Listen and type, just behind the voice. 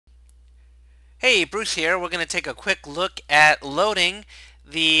Hey, Bruce here. We're going to take a quick look at loading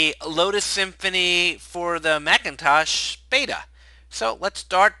the Lotus Symphony for the Macintosh beta. So let's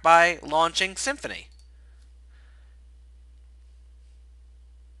start by launching Symphony.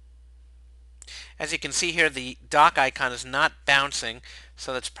 As you can see here, the dock icon is not bouncing,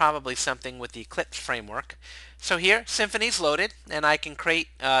 so that's probably something with the Eclipse framework. So here, Symphony's loaded, and I can create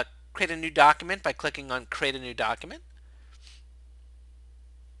a new document by clicking on Create a New Document.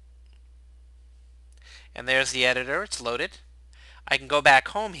 And there's the editor. It's loaded. I can go back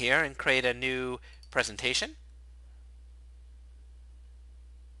home here and create a new presentation.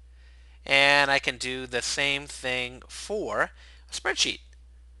 And I can do the same thing for a spreadsheet.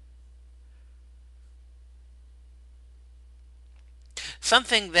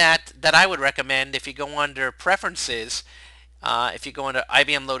 Something that I would recommend if you go under Preferences, if you go under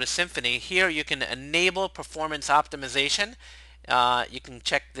IBM Lotus Symphony, here you can enable performance optimization. You can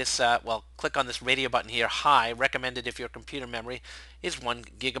check this, click on this radio button here, high, recommended if your computer memory is 1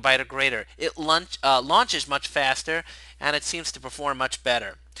 gigabyte or greater. It launches much faster, and it seems to perform much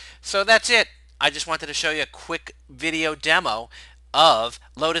better. So that's it. I just wanted to show you a quick video demo of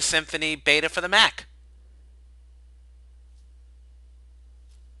Lotus Symphony Beta for the Mac.